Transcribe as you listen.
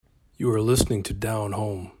You are listening to Down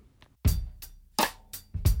Home.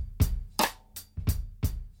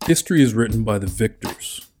 History is written by the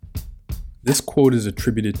victors. This quote is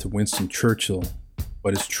attributed to Winston Churchill,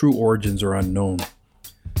 but its true origins are unknown.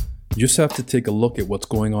 You just have to take a look at what's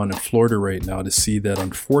going on in Florida right now to see that,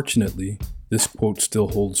 unfortunately, this quote still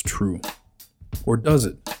holds true. Or does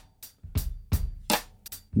it?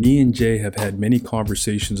 Me and Jay have had many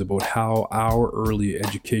conversations about how our early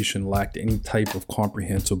education lacked any type of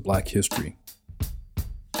comprehensive Black history.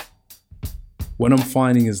 What I'm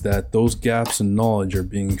finding is that those gaps in knowledge are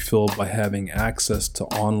being filled by having access to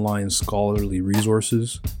online scholarly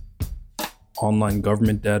resources, online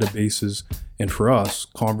government databases, and for us,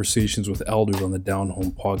 conversations with elders on the Down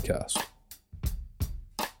Home podcast.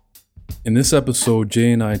 In this episode,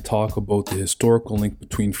 Jay and I talk about the historical link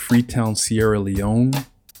between Freetown, Sierra Leone,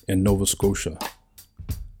 and Nova Scotia.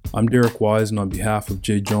 I'm Derek Wise, and on behalf of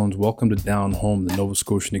Jay Jones, welcome to Down Home, the Nova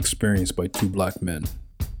Scotian experience by two Black men.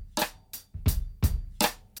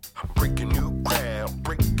 Breaking new ground,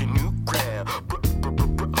 breaking new ground, breaking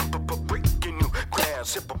new ground,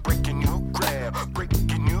 simple breaking new ground,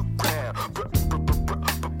 breaking new ground, breaking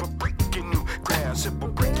new ground, simple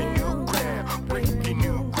breaking new ground, breaking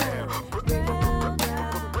new ground,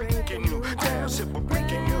 breaking new ground, simple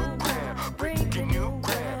breaking new ground, breaking new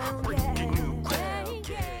ground, breaking new ground.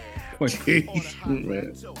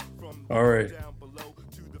 All right.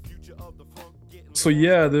 So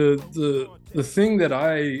yeah, the thing that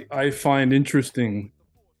I find interesting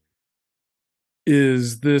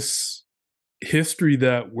is this history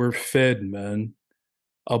that we're fed, man,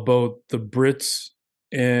 about the Brits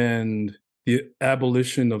and the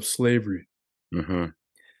abolition of slavery. Mm-hmm.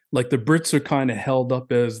 Like the Brits are kind of held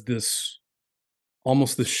up as this,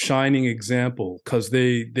 almost the shining example, because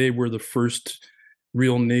they were the first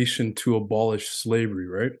real nation to abolish slavery,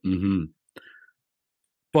 right? Mm-hmm.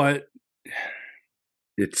 But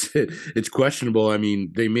it's questionable. I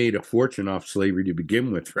mean, they made a fortune off slavery to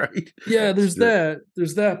begin with, right? yeah, there's that.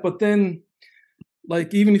 But then,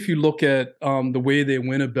 like, even if you look at the way they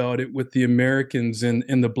went about it with the Americans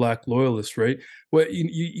and the Black loyalists, right? Well,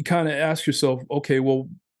 you kind of ask yourself, okay, well,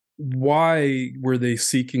 why were they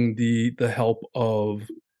seeking the help of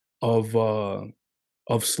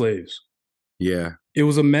slaves? Yeah, It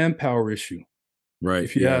was a manpower issue, right.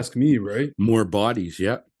 if you ask me, right? More bodies,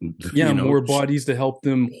 yeah. Yeah, more bodies to help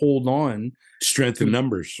them hold on. Strength in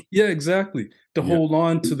numbers. Yeah, exactly. To hold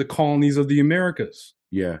on to the colonies of the Americas.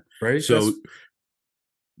 Yeah. Right. So,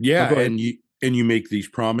 and you make these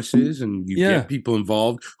promises and you get people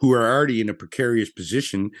involved who are already in a precarious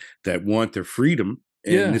position that want their freedom,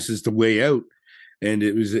 and this is the way out. And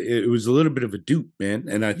it was a little bit of a dupe, man.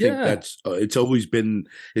 And I think that's it's always been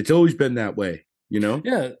that way, you know?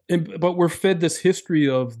 Yeah, but we're fed this history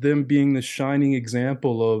of them being the shining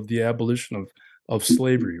example of the abolition of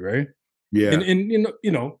slavery, right? Yeah. And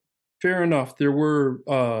you know, fair enough. There were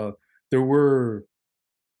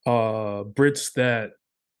Brits that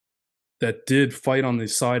did fight on the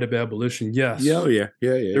side of abolition. Yes. Yeah.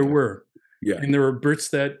 There were. Yeah. And there were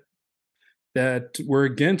Brits that were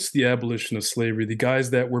against the abolition of slavery, the guys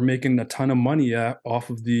that were making a ton of money off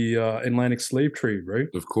of the Atlantic slave trade, right?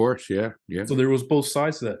 Of course, yeah. So there was both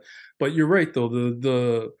sides to that. But you're right, though.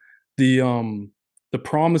 The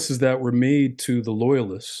promises that were made to the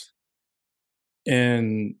loyalists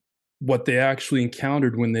and what they actually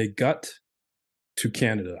encountered when they got to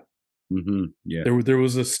Canada. Mm-hmm. Yeah. There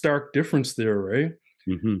was a stark difference there, right?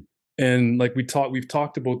 Mm-hmm. And like we've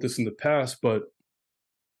talked about this in the past, but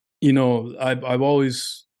you know, I've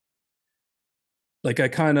always, like, I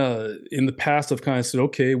kind of in the past I've kind of said,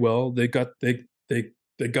 okay, well, they got their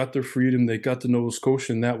freedom, they got the Nova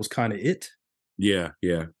Scotia, and that was kind of it. Yeah.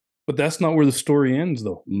 But that's not where the story ends,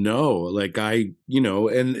 though. No, like and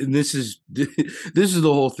this is the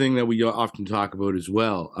whole thing that we often talk about as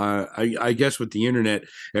well. I guess with the internet,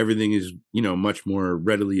 everything is much more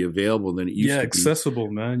readily available than it used to be. Yeah,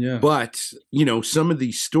 accessible, man. Yeah. But some of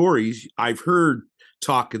these stories I've heard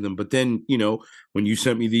talk of them, but then when you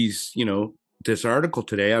sent me these this article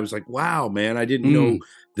today, I was like, wow, man, I didn't know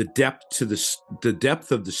the depth of the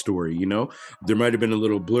story. There might have been a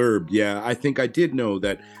little blurb. Yeah, I think I did know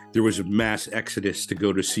that there was a mass exodus to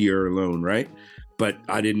go to Sierra Leone, right? But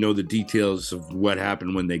I didn't know the details of what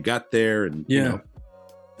happened when they got there. And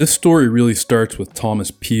this story really starts with Thomas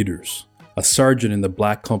Peters, a sergeant in the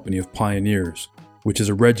Black Company of Pioneers, which is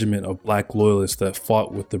a regiment of Black loyalists that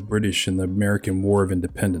fought with the British in the American War of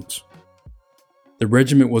Independence. The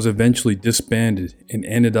regiment was eventually disbanded and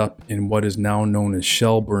ended up in what is now known as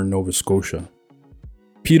Shelburne, Nova Scotia.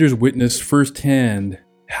 Peters witnessed firsthand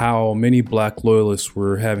how many black loyalists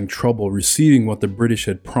were having trouble receiving what the British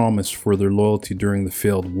had promised for their loyalty during the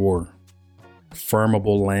failed war: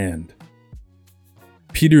 farmable land.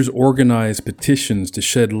 Peters organized petitions to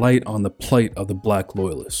shed light on the plight of the black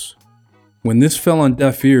loyalists. When this fell on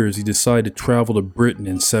deaf ears, he decided to travel to Britain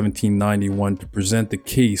in 1791 to present the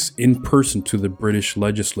case in person to the British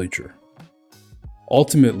legislature.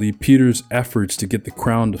 Ultimately, Peters' efforts to get the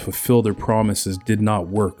Crown to fulfill their promises did not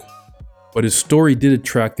work, but his story did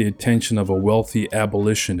attract the attention of a wealthy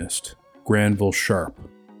abolitionist, Granville Sharp.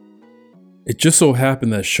 It just so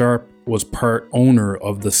happened that Sharp was part owner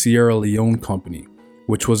of the Sierra Leone Company,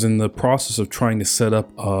 which was in the process of trying to set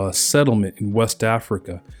up a settlement in West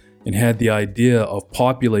Africa and had the idea of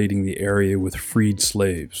populating the area with freed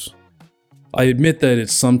slaves. I admit that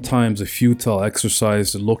it's sometimes a futile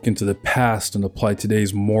exercise to look into the past and apply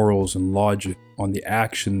today's morals and logic on the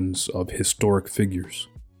actions of historic figures.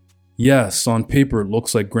 Yes, on paper it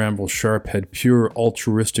looks like Granville Sharp had pure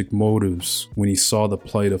altruistic motives when he saw the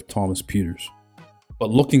plight of Thomas Peters. But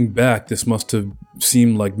looking back, this must have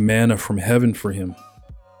seemed like manna from heaven for him.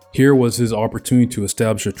 Here was his opportunity to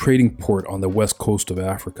establish a trading port on the west coast of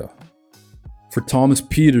Africa. For Thomas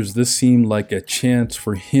Peters, this seemed like a chance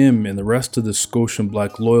for him and the rest of the Scotian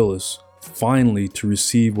black loyalists finally to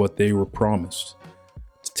receive what they were promised: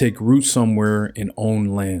 to take root somewhere and own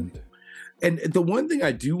land. And the one thing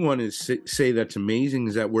I do want to say that's amazing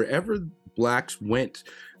is that wherever blacks went,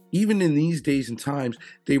 even in these days and times,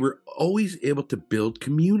 they were always able to build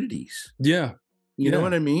communities. Yeah. You know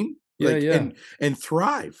what I mean? And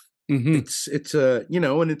thrive. Mm-hmm. It's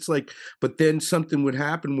and it's like, but then something would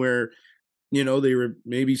happen where, they were,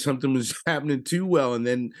 maybe something was happening too well, and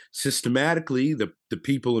then systematically the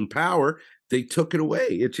people in power, they took it away.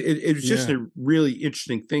 It was just a really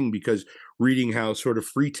interesting thing, because reading how sort of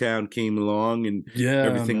Freetown came along and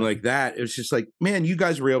everything like that, it was just like, man, you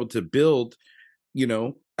guys were able to build,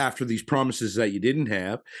 after these promises that you didn't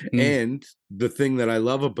have. And the thing that I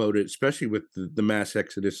love about it, especially with the mass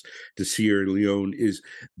exodus to Sierra Leone, is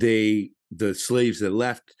the slaves that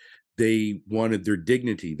left, they wanted their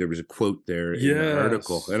dignity. There was a quote there in the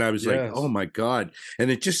article, and I was like, oh my God. And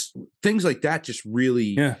it just, things like that just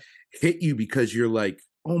really hit you, because you're like,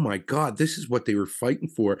 oh my God, this is what they were fighting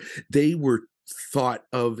for. They were thought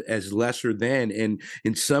of as lesser than, and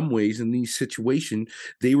in some ways in these situations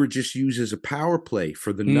they were just used as a power play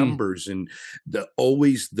for the numbers, and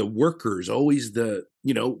always the workers, always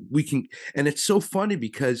we can. And it's so funny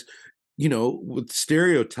because with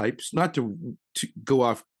stereotypes, not to go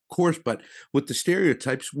off course, but with the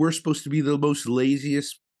stereotypes, we're supposed to be the most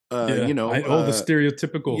laziest, the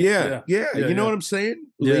stereotypical. You know what I'm saying?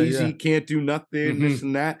 Lazy, can't do nothing, this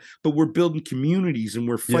and that. But we're building communities, and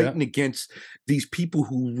we're fighting against these people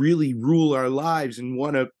who really rule our lives and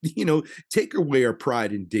want to, take away our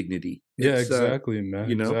pride and dignity. Exactly,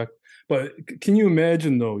 man. Exactly. But can you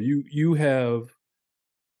imagine though? You have,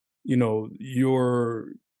 you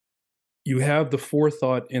have the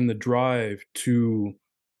forethought and the drive to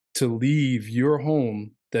leave your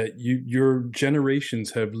home that your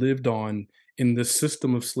generations have lived on in this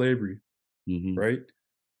system of slavery, right?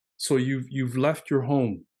 So you've left your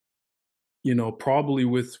home, probably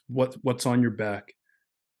with what's on your back,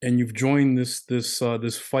 and you've joined this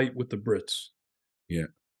fight with the Brits. Yeah.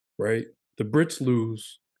 Right? The Brits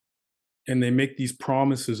lose, and they make these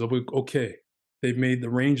promises of, okay, they've made the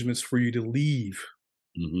arrangements for you to leave.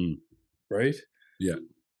 Right? Yeah.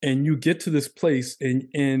 And you get to this place,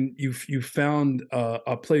 and you found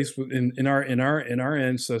a place in our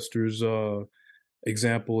ancestors'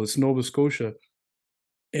 example. It's Nova Scotia,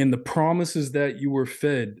 and the promises that you were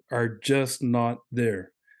fed are just not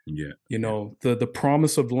there. Yeah, the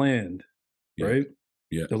promise of land, right?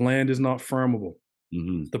 Yeah, the land is not farmable.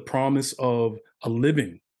 The promise of a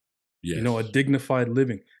living, a dignified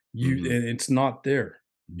living, and it's not there.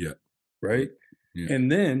 Yeah, right. Yeah.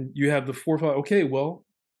 And then you have the forethought. Okay, well,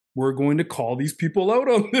 we're going to call these people out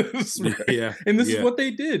on this. Right? Yeah. And this is what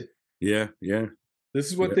they did. Yeah. Yeah. This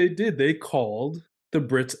is what they did. They called the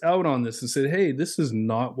Brits out on this and said, hey, this is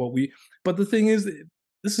not what we, but the thing is,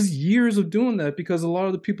 this is years of doing that, because a lot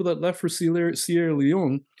of the people that left for Sierra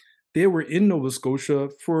Leone, they were in Nova Scotia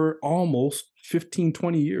for almost 15,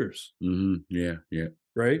 20 years. Yeah. Yeah.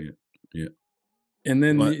 Right. Yeah. And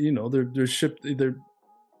then, they're shipped,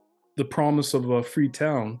 the promise of a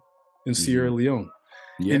Freetown in Sierra Leone.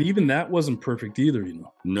 Yeah. And even that wasn't perfect either,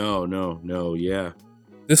 No, yeah.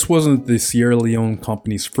 This wasn't the Sierra Leone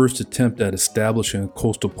Company's first attempt at establishing a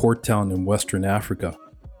coastal port town in Western Africa.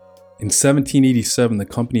 In 1787, the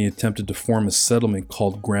company attempted to form a settlement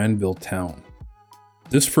called Granville Town.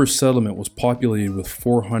 This first settlement was populated with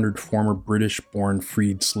 400 former British-born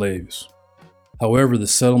freed slaves. However, the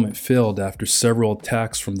settlement failed after several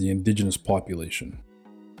attacks from the indigenous population.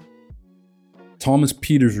 Thomas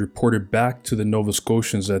Peters reported back to the Nova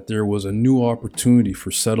Scotians that there was a new opportunity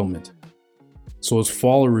for settlement, so his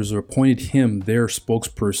followers appointed him their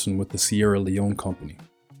spokesperson with the Sierra Leone Company.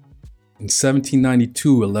 In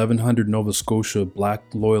 1792, 1,100 Nova Scotia Black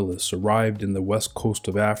Loyalists arrived in the west coast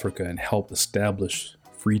of Africa and helped establish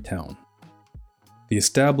Freetown. The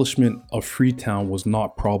establishment of Freetown was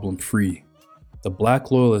not problem-free. The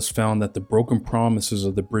Black Loyalists found that the broken promises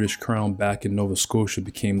of the British Crown back in Nova Scotia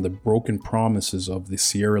became the broken promises of the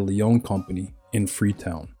Sierra Leone Company in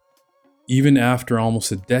Freetown. Even after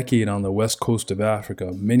almost a decade on the west coast of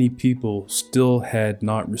Africa, many people still had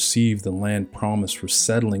not received the land promised for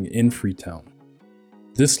settling in Freetown.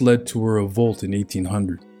 This led to a revolt in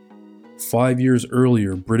 1800. 5 years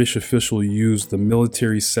earlier, British officials used the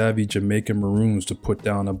military-savvy Jamaican Maroons to put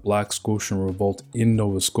down a Black Scotian revolt in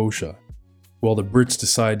Nova Scotia. Well, the Brits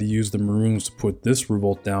decided to use the Maroons to put this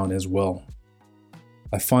revolt down as well.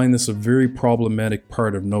 I find this a very problematic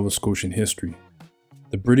part of Nova Scotian history.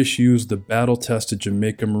 The British used the battle-tested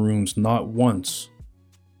Jamaican Maroons not once,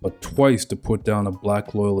 but twice to put down a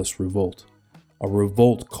Black Loyalist revolt. A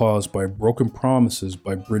revolt caused by broken promises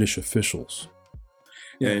by British officials.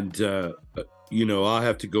 And, I'll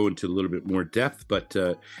have to go into a little bit more depth, but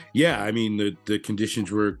yeah, I mean, the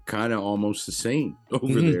conditions were kind of almost the same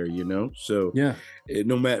over there, so Yeah.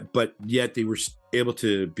 no matter, but yet they were able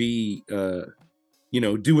to be,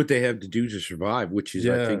 do what they have to do to survive, which is,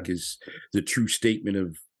 I think, is the true statement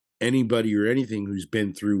of anybody or anything who's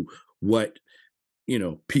been through what,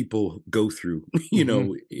 people go through,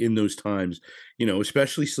 in those times,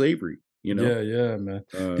 especially slavery. Yeah, man.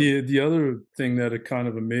 The other thing that it kind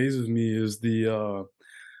of amazes me is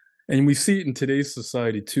and we see it in today's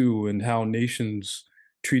society too, and how nations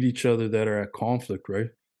treat each other that are at conflict,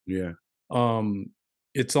 right? Yeah.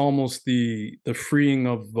 It's almost the freeing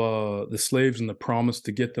of the slaves and the promise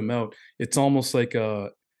to get them out. It's almost like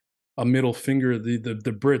a middle finger.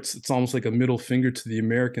 The Brits. It's almost like a middle finger to the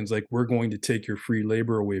Americans. Like, we're going to take your free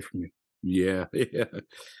labor away from you. Yeah, yeah.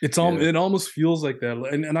 It almost feels like that,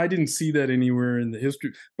 and I didn't see that anywhere in the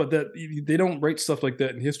history. But that they don't write stuff like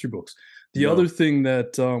that in history books. The other thing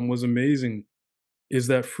that was amazing is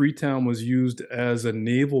that Freetown was used as a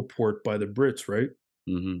naval port by the Brits, right?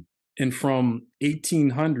 Mm-hmm. And from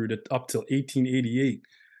 1800 up till 1888,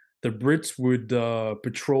 the Brits would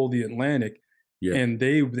patrol the Atlantic, and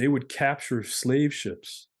they would capture slave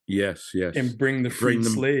ships. Yes. And bring the freed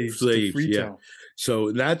slaves to Freetown. Yeah.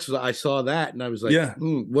 So I saw that, and I was like,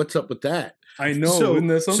 what's up with that? I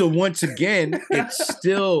know. So once again, it's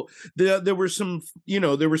still there were some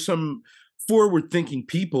forward-thinking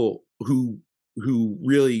people who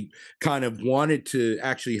really kind of wanted to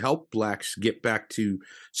actually help blacks get back to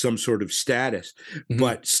some sort of status,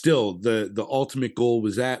 but still the ultimate goal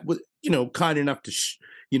was kind enough to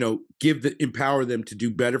empower them to do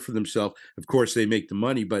better for themselves. Of course, they make the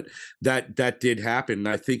money, but that did happen. And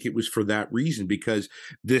I think it was for that reason, because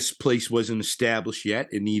this place wasn't established yet.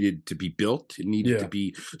 It needed to be built. It needed to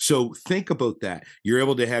be. So think about that. You're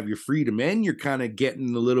able to have your freedom, and you're kind of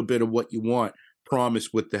getting a little bit of what you want,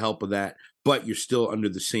 promised with the help of that, but you're still under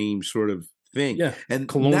the same sort of thing. Yeah, and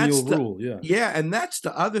colonial rule. Yeah, and that's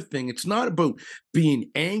the other thing. It's not about being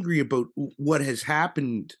angry about what has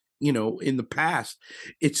happened, in the past.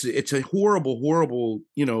 It's a horrible,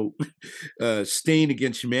 stain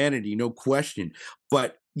against humanity, no question.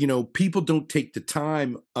 But people don't take the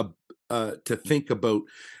time to think about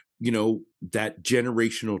that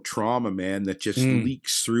generational trauma, man, that just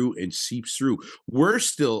leaks through and seeps through. We're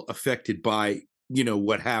still affected by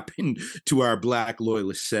what happened to our Black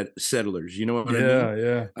loyalist settlers. You know what I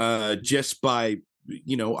mean? Yeah. Just by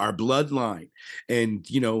our bloodline, and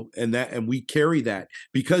and we carry that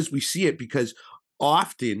because we see it, because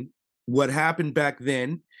often what happened back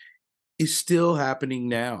then is still happening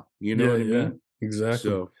now. You know what I mean? Exactly.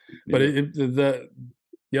 So, but the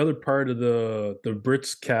other part of the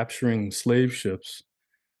Brits capturing slave ships,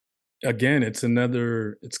 again, it's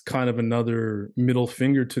kind of another middle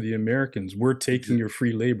finger to the Americans. We're taking your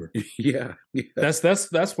free labor. Yeah.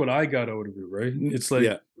 That's what I got out of it, right? It's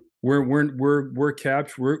like, we're going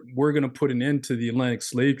to put an end to the Atlantic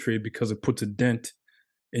slave trade because it puts a dent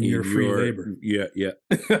in your free labor. Yeah.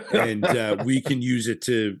 And we can use it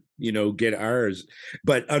to, get ours,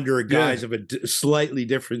 but under a guise of a slightly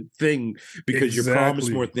different thing, because you're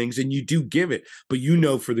promised more things and you do give it, but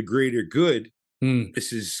for the greater good,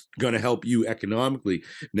 this is going to help you economically.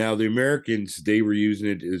 Now, the Americans, they were using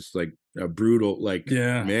it as like a brutal,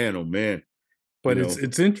 man, oh man. But you it's know.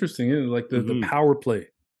 it's interesting, isn't it? Like the Mhm. power play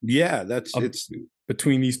Yeah, that's of, it's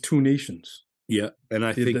between these two nations. yeah, and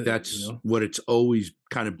I think You that's know. what it's always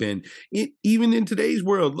kind of been. Even in today's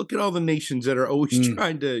world, look at all the nations that are always Mm,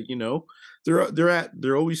 trying to,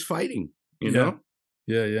 they're always fighting, you yeah, know?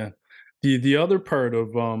 yeah, yeah. The other part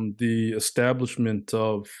of the establishment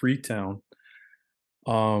of Freetown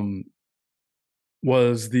um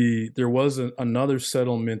was there was another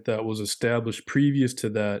settlement that was established previous to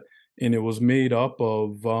that, and it was made up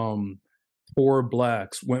of poor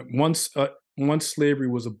blacks. Once slavery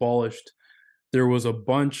was abolished, there was a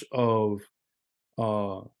bunch of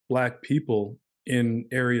black people in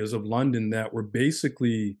areas of London that were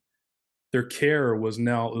basically their care was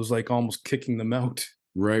now it was like almost kicking them out,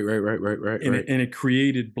 Right, right, right, right, right, and right. it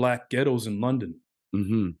created black ghettos in London.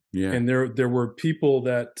 Yeah. And there were people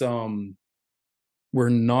that were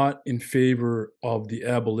not in favor of the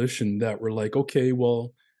abolition that were like, okay,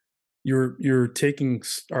 well, you're taking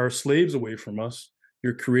our slaves away from us.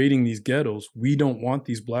 You're creating these ghettos. We don't want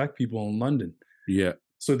these black people in London. Yeah.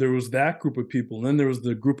 So there was that group of people. And then there was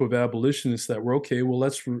the group of abolitionists that were okay. Well,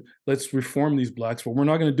 let's reform these blacks, but we're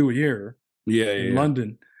not going to do it here Yeah, in yeah, yeah.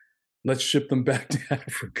 London. Let's ship them back to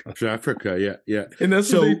Africa. To Africa, yeah, yeah. And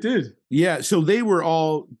that's what they So did. yeah, so they were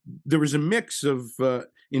all there was a mix of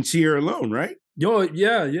in Sierra Leone, right? Yo,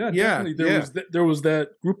 yeah, yeah, Yeah, definitely. yeah, There was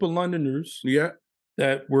that group of Londoners yeah,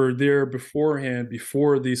 that were there beforehand,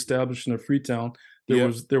 before the establishment of Freetown. yeah.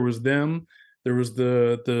 There was them. There was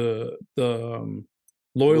the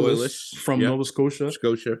loyalists Loyalists, from yeah. Nova Scotia,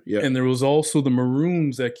 Scotia, yeah. and there was also the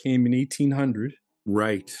Maroons that came in 1800,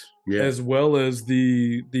 Right. Yeah. as well as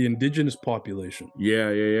the indigenous population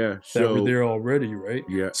Yeah, yeah, yeah. that were So there already, right?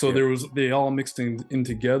 yeah, So yeah. they all mixed in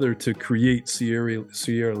together to create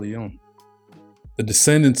Sierra Leone. The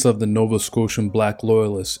descendants of the Nova Scotian Black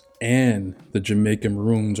Loyalists and the Jamaican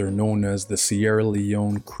Maroons are known as the Sierra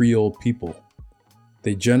Leone Creole people.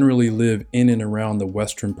 They generally live in and around the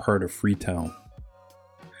western part of Freetown.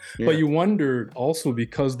 Yeah. But you wonder also,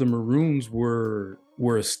 because the Maroons were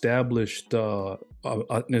established, an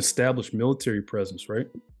established military presence, right?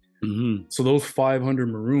 Mm-hmm. So those 500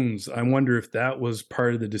 Maroons, I wonder if that was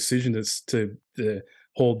part of the decision to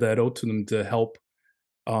hold that out to them to help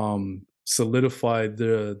solidify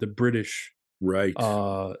the British Right.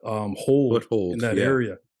 hold Foothold, in that yeah.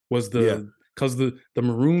 area, was Yeah. because the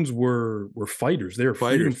Maroons were fighters. They were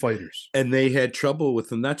freedom Fighters. fighters. And they had trouble with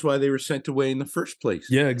them. That's why they were sent away in the first place.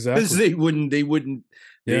 Yeah, Because exactly.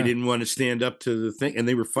 they Yeah. didn't want to stand up to the thing, and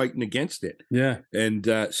they were fighting against it. Yeah. And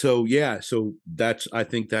so I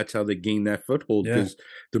think that's how they gained that foothold, Yeah. because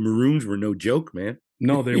the Maroons were no joke, man.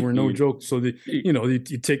 No, they were no joke. So you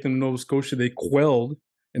take them to Nova Scotia, they quelled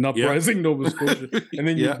an uprising Nova Scotia, and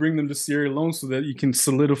then you Yeah. bring them to Sierra Leone so that you can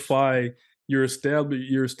solidify your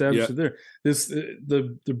established there. This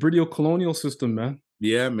the British colonial system, man.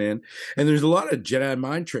 Yeah, man. And there's a lot of Jedi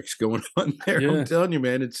mind tricks going on there. Yeah. I'm telling you,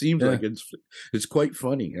 man. It seems Yeah. like it's quite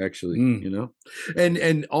funny, actually. Mm. You know,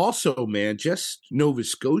 and also, man, just Nova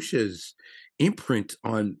Scotia's imprint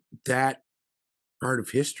on that part of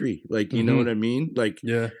history. Like, you know Mhm. what I mean? Like,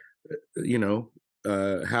 Yeah. you know,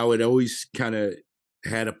 how it always kind of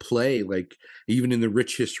had a play, like even in the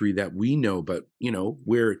rich history that we know, but you know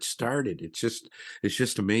where it started. It's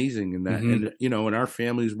just amazing, and that, Mhm. and you know, and our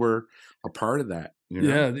families were a part of that. You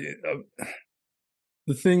know? Yeah.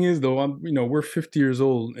 The thing is, though, we're 50 years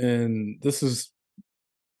old, and this is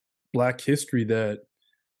Black history that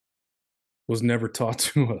was never taught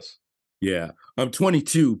to us. Yeah, I'm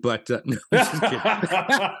 22, but no, I'm just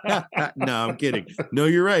kidding. No, I'm kidding. No,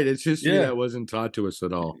 you're right. It's history Yeah. that wasn't taught to us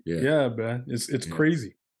at all. Yeah, Yeah, man. It's Yeah.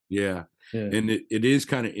 crazy. yeah, Yeah. and it is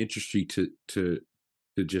kind of interesting to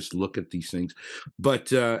just look at these things.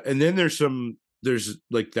 But and then there's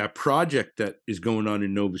like that project that is going on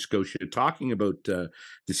in Nova Scotia talking about the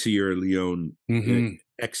Sierra Leone Mhm.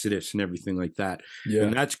 exodus and everything like that. Yeah.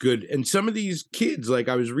 And that's good. And some of these kids, like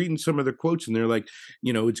I was reading some of their quotes, and they're like,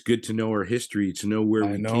 you know, it's good to know our history, to know where I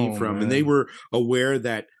we came know, from. And they man. were aware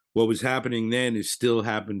that what was happening then is still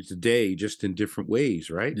happening today, just in different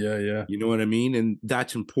ways, right? Yeah, yeah. You know what I mean? And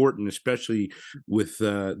that's important, especially with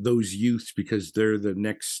those youths, because they're the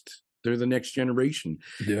next generation.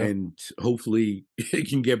 Yeah. And hopefully it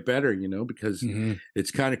can get better, you know, because Mhm.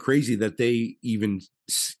 it's kind of crazy that they even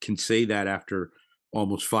can say that after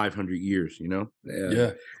almost 500 years, you know?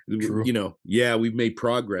 Yeah. True. You know, yeah, we've made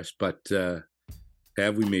progress, but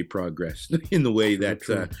have we made progress in the way that,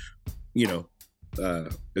 true. you know,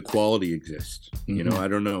 equality exists? You know, Mhm. I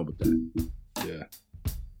don't know about that. Yeah.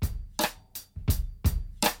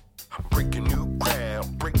 Breaking new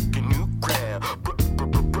ground, breaking new ground,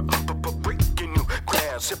 breaking new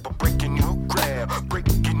ground, sip breaking new ground.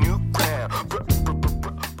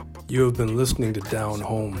 You have been listening to Down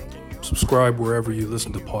Home. Subscribe wherever you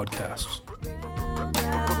listen to podcasts.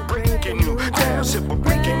 Breaking new ground, sit we're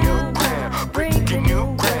breaking new ground, breaking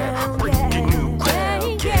new ground, breaking new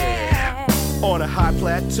ground, yeah. On a high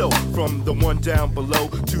plateau, from the one down below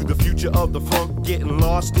to the future of the funk, getting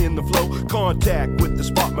lost in the flow. Contact with the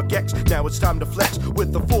spark magex. Now it's time to flex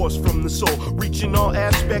with the force from the soul, reaching all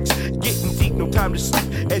aspects, getting deep, no time to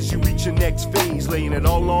sleep. As you reach your next phase, laying it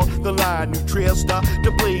all on the line. New trail start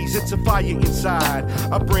to blaze. It's a fire inside,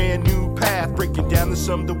 a brand new path, breaking down the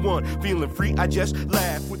sum to one. Feeling free, I just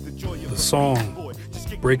laugh with the joy of The song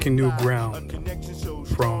Breaking New Ground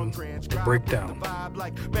from The Breakdown.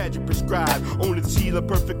 like magic prescribed, only to see the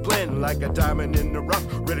perfect blend, like a diamond in the rough,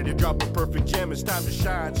 ready to drop a perfect gem. It's time to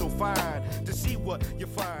shine so fine to see what you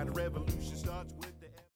find.